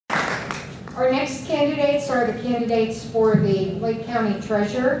Our next candidates are the candidates for the Lake County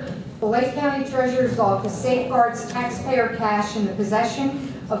Treasurer. The Lake County Treasurer's Office safeguards taxpayer cash in the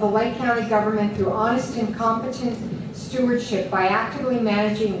possession of the Lake County government through honest and competent stewardship by actively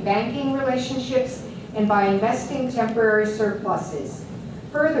managing banking relationships and by investing temporary surpluses.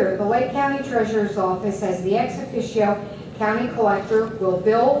 Further, the Lake County Treasurer's Office, as the ex officio county collector, will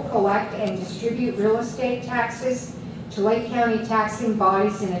bill, collect, and distribute real estate taxes to Lake County taxing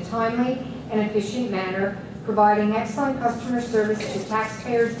bodies in a timely and efficient manner, providing excellent customer service to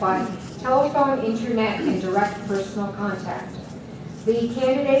taxpayers by telephone, internet, and direct personal contact. The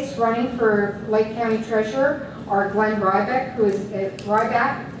candidates running for Lake County Treasurer are Glenn Ryback, who is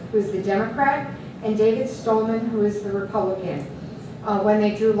the Democrat, and David Stolman, who is the Republican. When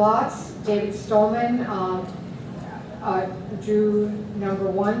they drew lots, David Stolman drew number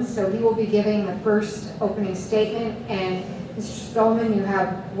 1, so he will be giving the first opening statement. And Mr. Stolman, you have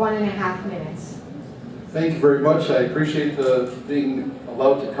 1.5 minutes. Thank you very much. I appreciate being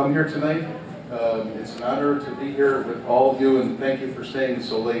allowed to come here tonight. It's an honor to be here with all of you, and thank you for staying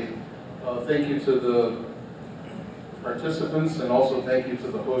so late. Thank you to the participants, and also thank you to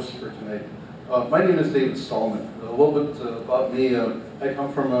the hosts for tonight. My name is David Stolman. A little bit about me. I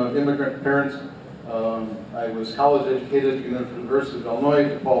come from an immigrant parent. I was college educated at the University of Illinois,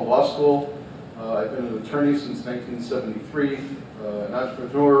 DePaul Law School. I've been an attorney since 1973, an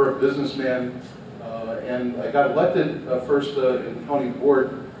entrepreneur, a businessman, and I got elected first in the county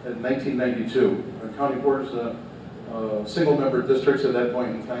board in 1992. The county board is a single-member districts at that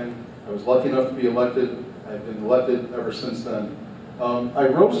point in time. I was lucky enough to be elected. I've been elected ever since then. I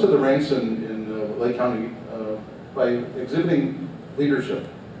rose to the ranks in Lake County by exhibiting leadership,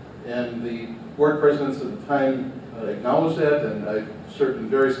 and the board presidents at the time acknowledged that, and I served in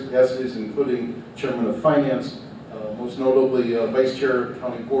various capacities, including chairman of finance, most notably vice chair of the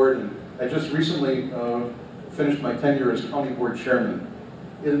county board, and I just recently finished my tenure as county board chairman.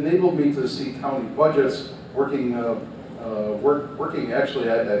 It enabled me to see county budgets working actually,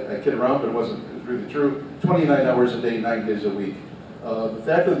 I kid around, but it was really true, 29 hours a day, 9 days a week. The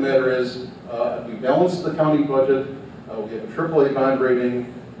fact of the matter is, we balanced the county budget, we have a AAA bond rating,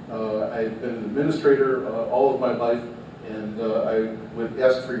 I've been an administrator all of my life, and I would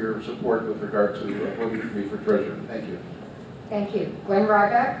ask for your support with regard to voting for me for treasurer. Thank you. Thank you. Glenn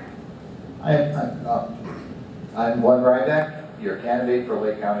Ryback? I'm Glenn Ryback, your candidate for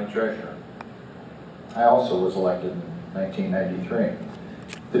Lake County Treasurer. I also was elected in 1993.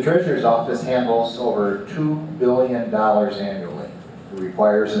 The Treasurer's Office handles over $2 billion annually. It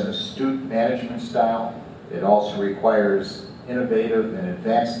requires an astute management style. It also requires innovative and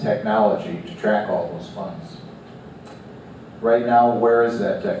advanced technology to track all those funds. Right now, where is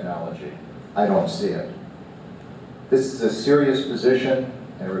that technology? I don't see it. This is a serious position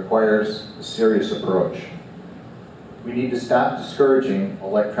and it requires a serious approach. We need to stop discouraging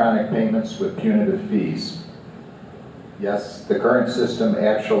electronic payments with punitive fees. Yes, the current system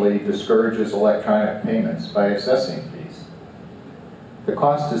actually discourages electronic payments by assessing fees. The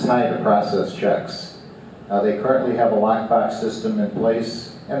cost is high to process checks. They currently have a lockbox system in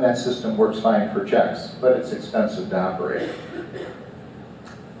place, and that system works fine for checks, but it's expensive to operate.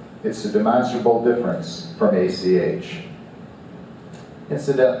 It's a demonstrable difference from ACH.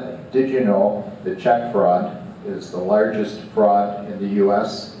 Incidentally, did you know that check fraud is the largest fraud in the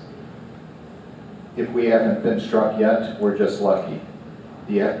US? If we haven't been struck yet, we're just lucky.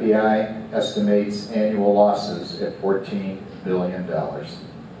 The FBI estimates annual losses at $14 billion.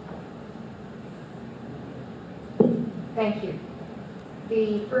 Thank you.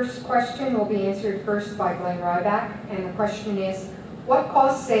 The first question will be answered first by Glenn Ryback, and the question is, what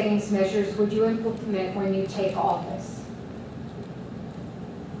cost savings measures would you implement when you take office?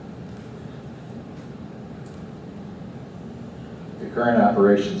 The current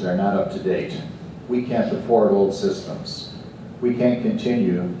operations are not up to date. We can't afford old systems. We can't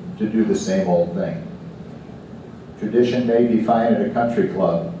continue to do the same old thing. Tradition may be fine at a country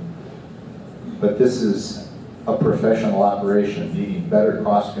club, but this is a professional operation needing better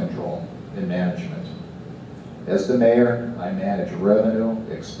cost control and management. As the mayor, I manage revenue,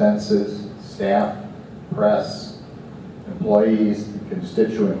 expenses, staff, press, employees, and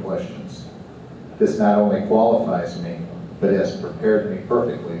constituent questions. This not only qualifies me, but has prepared me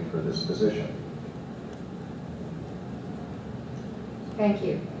perfectly for this position. Thank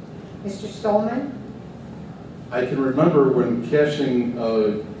you. Mr. Stolman? I can remember when cashing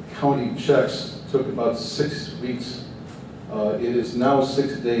county checks took about 6 weeks. It is now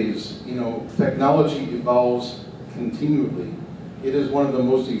 6 days. You know, technology evolves continually. It is one of the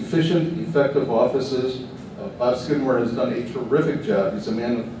most efficient, effective offices. Bob Skidmore has done a terrific job. He's a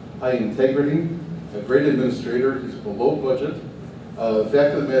man of high integrity, a great administrator. He's below budget. The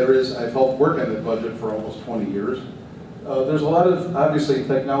fact of the matter is, I've helped work on that budget for almost 20 years. There's a lot of, obviously,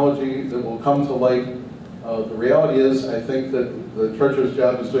 technology that will come to light. The reality is, I think that the treasurer's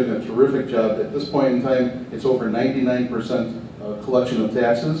job is doing a terrific job. At this point in time, it's over 99% collection of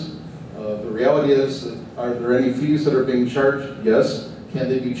taxes. The reality is, are there any fees that are being charged? Yes. Can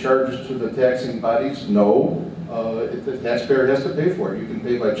they be charged to the taxing bodies? No. The taxpayer has to pay for it. You can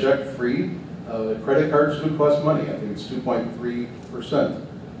pay by check, free. Credit cards do cost money. I think it's 2.3%.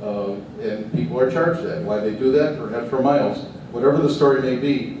 And people are charged that. Why they do that? Perhaps for miles. Whatever the story may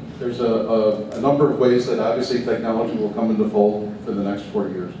be, there's a number of ways that obviously technology will come into fold for the next 4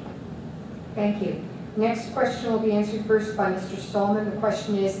 years. Thank you. Next question will be answered first by Mr. Stolman. The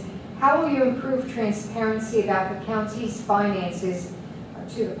question is, how will you improve transparency about the county's finances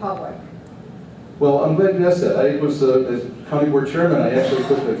to the public? Well, I'm glad you asked that. I was, as county board chairman, I actually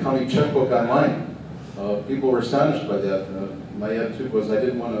put the county checkbook online. People were astonished by that. My attitude was I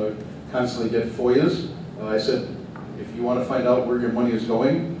didn't want to constantly get FOIAs. I said, if you want to find out where your money is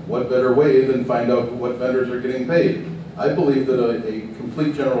going, what better way than find out what vendors are getting paid? I believe that a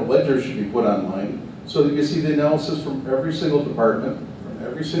complete general ledger should be put online so that you see the analysis from every single department, from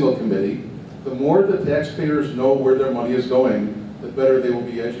every single committee. The more the taxpayers know where their money is going, the better they will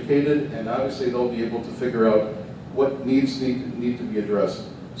be educated, and obviously they'll be able to figure out what needs need to be addressed.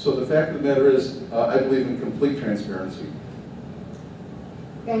 So the fact of the matter is, I believe in complete transparency.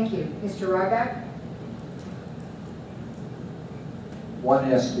 Thank you. Mr. Ryback? One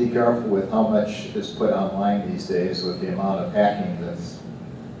has to be careful with how much is put online these days with the amount of hacking that's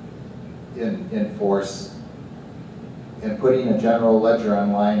in force. And putting a general ledger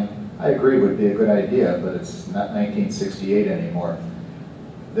online, I agree, would be a good idea, but it's not 1968 anymore.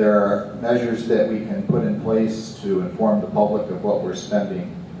 There are measures that we can put in place to inform the public of what we're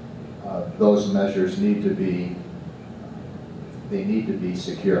spending. Those measures need to be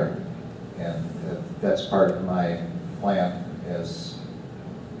secure, and that's part of my plan as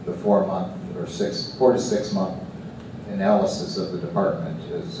the 4 to 6 month analysis of the department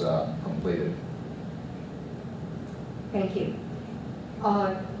is completed. Thank you.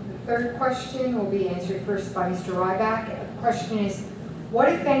 The third question will be answered first by Mr. Ryback. The question is, what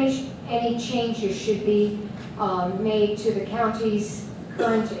if any changes should be made to the county's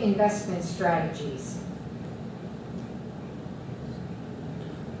current investment strategies?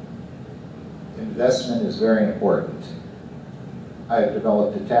 Investment is very important. I have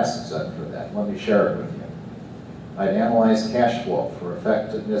developed a task set for that. Let me share it with you. I'd analyze cash flow for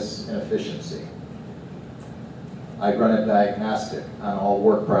effectiveness and efficiency. I'd run a diagnostic on all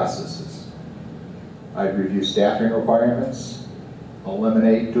work processes. I'd review staffing requirements,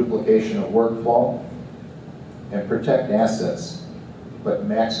 eliminate duplication of workflow, and protect assets, but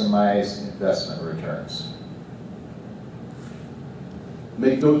maximize investment returns.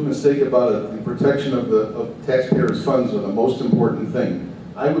 Make no mistake about it, the protection of taxpayers' funds are the most important thing.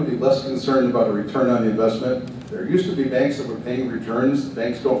 I would be less concerned about a return on investment. There used to be banks that were paying returns.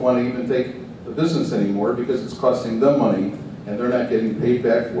 Banks don't want to even take the business anymore because it's costing them money and they're not getting paid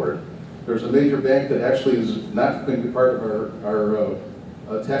back for it. There's a major bank that actually is not going to be part of our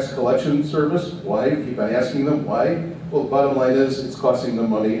tax collection service. Why? We keep on asking them why. Well, the bottom line is it's costing them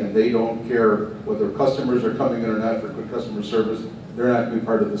money and they don't care whether customers are coming in or not for good customer service. They're not going to be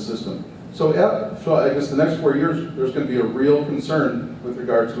part of the system. So, yeah, so I guess the next 4 years, there's going to be a real concern with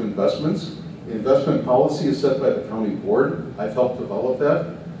regard to investments. The investment policy is set by the county board. I've helped develop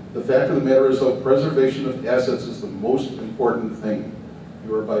that. The fact of the matter is, though, preservation of assets is the most important thing.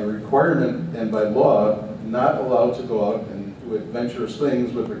 You are by requirement and by law not allowed to go out and do adventurous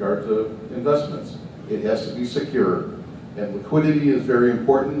things with regard to investments. It has to be secure. And liquidity is very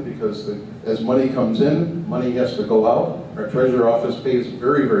important because as money comes in, money has to go out. Our treasurer office pays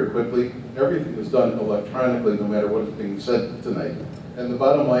very, very quickly. Everything is done electronically, no matter what is being said tonight. And the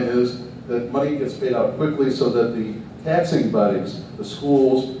bottom line is that money gets paid out quickly so that the taxing bodies, the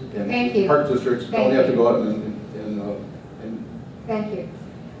schools, and park districts don't have to go out and Thank you.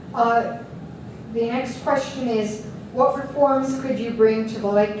 The next question is, what reforms could you bring to the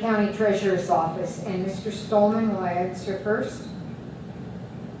Lake County Treasurer's Office? And Mr. Stolman, will I answer first?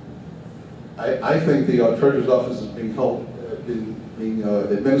 I think the Treasurer's Office is being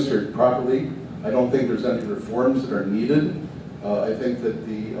administered properly. I don't think there's any reforms that are needed. I think that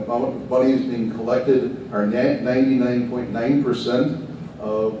the amount of monies being collected are 99.9%.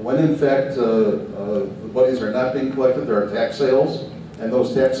 When in fact the monies are not being collected, there are tax sales. And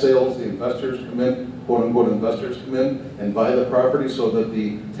those tax sales, the investors come in, quote-unquote investors come in and buy the property so that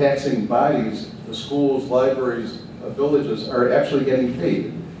the taxing bodies, the schools, libraries, villages are actually getting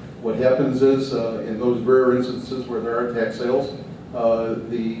paid. What happens is, in those rare instances where there are tax sales,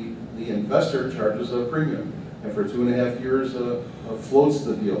 the investor charges a premium, and for 2.5 years floats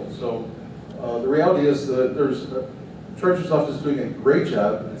the deal. So the reality is that the Treasurer's Office is doing a great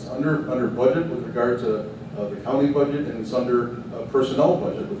job. It's under budget with regard to the county budget, and it's under personnel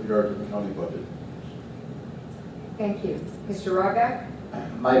budget with regard to the county budget. Thank you. Mr. Ryback?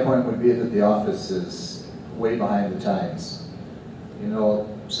 My point would be that the office is way behind the times. You know,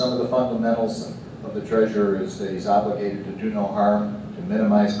 some of the fundamentals of the treasurer is that he's obligated to do no harm, to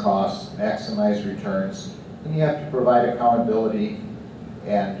minimize costs, maximize returns, and you have to provide accountability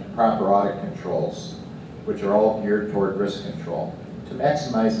and proper audit controls, which are all geared toward risk control. To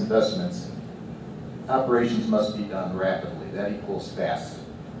maximize investments, operations must be done rapidly. That equals fast.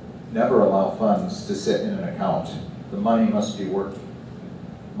 Never allow funds to sit in an account. The money must be working.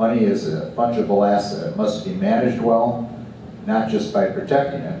 Money is a fungible asset. It must be managed well, not just by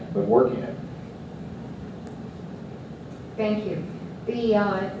protecting it, but working it. Thank you.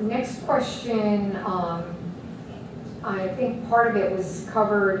 The next question, I think part of it was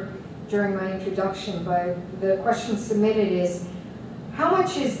covered during my introduction, but the question submitted is, how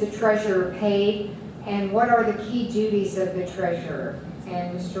much is the treasurer paid, and what are the key duties of the treasurer?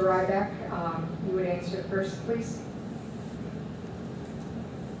 And Mr. Ryback, you would answer first, please.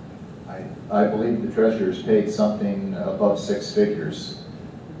 I believe the treasurer is paid something above 6 figures.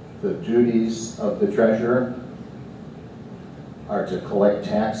 The duties of the treasurer are to collect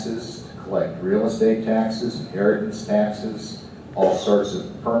taxes, to collect real estate taxes, inheritance taxes, all sorts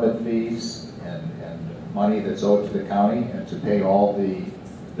of permit fees, and money that's owed to the county, and to pay all the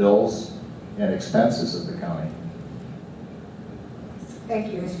bills and expenses of the county.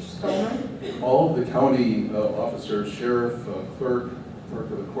 Thank you. Mr. Stolman? All of the county officers, sheriff, clerk of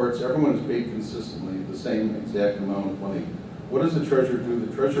the courts, everyone is paid consistently the same exact amount of money. What does the treasurer do?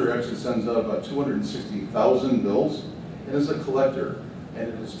 The treasurer actually sends out about 260,000 bills and is a collector. And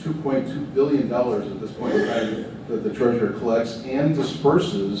it is $2.2 billion at this point in time that the treasurer collects and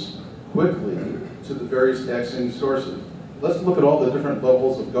disperses quickly to the various taxing sources. Let's look at all the different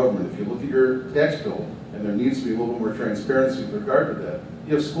levels of government. If you look at your tax bill, and there needs to be a little more transparency with regard to that.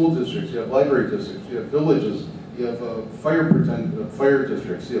 You have school districts, you have library districts, you have villages, you have fire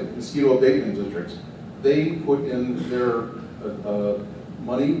districts, you have mosquito abatement districts. They put in their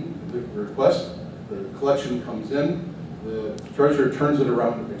money, the request, the collection comes in, the treasurer turns it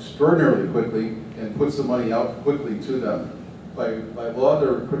around extraordinarily quickly and puts the money out quickly to them. By law,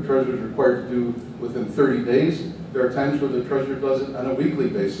 the treasurer is required to do within 30 days. There are times where the treasurer does it on a weekly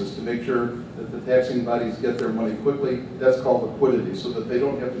basis to make sure that the taxing bodies get their money quickly. That's called liquidity, so that they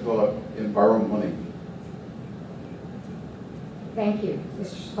don't have to go out and borrow money. Thank you.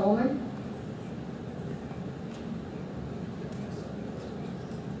 Mr. Stolman?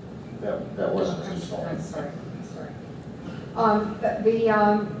 That wasn't Mr. Stolman. I'm sorry.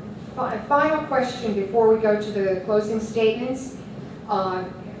 The final question before we go to the closing statements,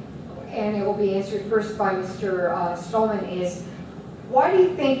 and it will be answered first by Mr. Stolman, is why do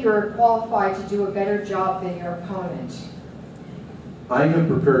you think you're qualified to do a better job than your opponent? I have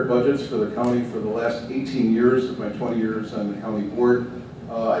prepared budgets for the county for the last 18 years of my 20 years on the county board.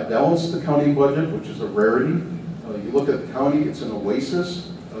 I balanced the county budget, which is a rarity. You look at the county, it's an oasis.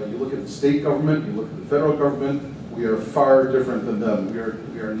 You look at the state government, you look at the federal government, we are far different than them.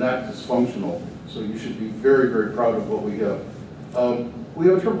 We are not dysfunctional. So you should be very, very proud of what we have. We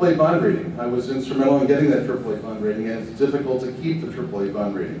have a AAA bond rating. I was instrumental in getting that AAA bond rating, and it's difficult to keep the AAA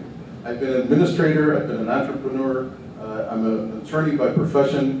bond rating. I've been an administrator, I've been an entrepreneur, I'm an attorney by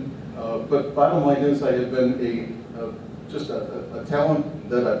profession, but bottom line is I have been just a talent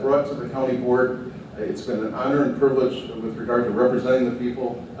that I brought to the county board. It's been an honor and privilege with regard to representing the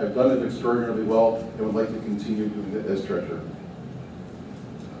people. I've done it extraordinarily well and would like to continue doing it as treasurer.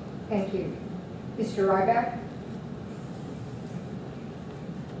 Thank you. Mr. Ryback?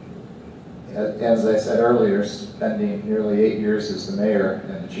 As I said earlier, spending nearly 8 years as the mayor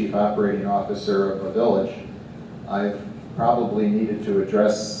and the chief operating officer of a village, I've probably needed to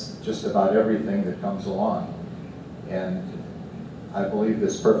address just about everything that comes along. And I believe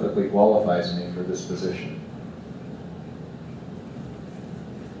this perfectly qualifies me for this position.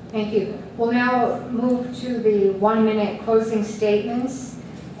 Thank you. We'll now move to the 1-minute closing statements,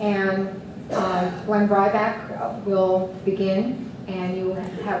 and Glenn Ryback will begin, and you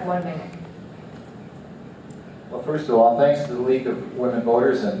have 1 minute. Well, first of all, thanks to the League of Women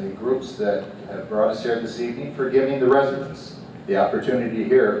Voters and the groups that have brought us here this evening for giving the residents the opportunity to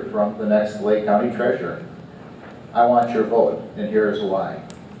hear from the next Lake County Treasurer. I want your vote, and here is why.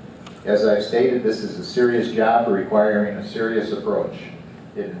 As I've stated, this is a serious job requiring a serious approach.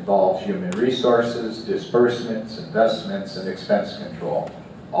 It involves human resources, disbursements, investments, and expense control.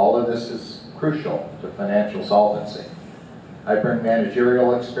 All of this is crucial to financial solvency. I bring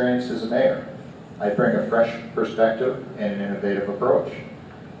managerial experience as a mayor. I bring a fresh perspective and an innovative approach.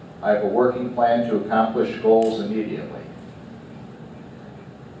 I have a working plan to accomplish goals immediately.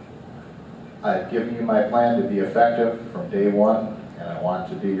 I've given you my plan to be effective from day one, and I want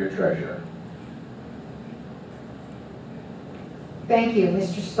to be your treasurer. Thank you.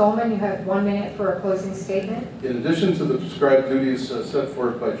 Mr. Stolman, you have 1 minute for a closing statement. In addition to the prescribed duties set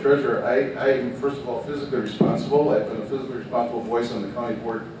forth by treasurer, I am first of all physically responsible. I've been a physically responsible voice on the county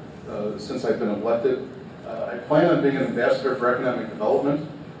board since I've been elected. I plan on being an ambassador for economic development.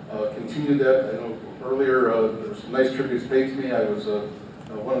 Continue that. I know earlier there were some nice tributes paid to me. I was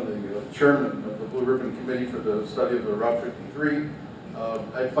one of the chairman of the Blue Ribbon Committee for the study of the Route 53.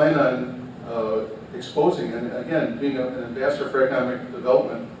 I plan on exposing, and again, being an ambassador for economic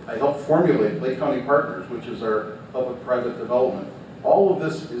development, I help formulate Lake County Partners, which is our public-private development. All of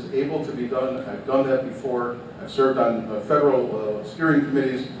this is able to be done. I've done that before. I've served on federal steering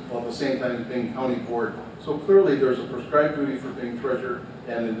committees while at the same time as being county board. So clearly there's a prescribed duty for being treasurer,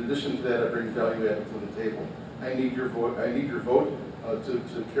 and in addition to that, I bring value added to the table. I need your vote. I need your vote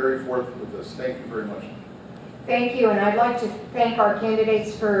to carry forth with this. Thank you very much. Thank you, and I'd like to thank our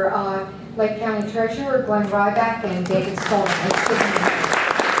candidates for Lake County Treasurer, Glenn Ryback and David Stolman.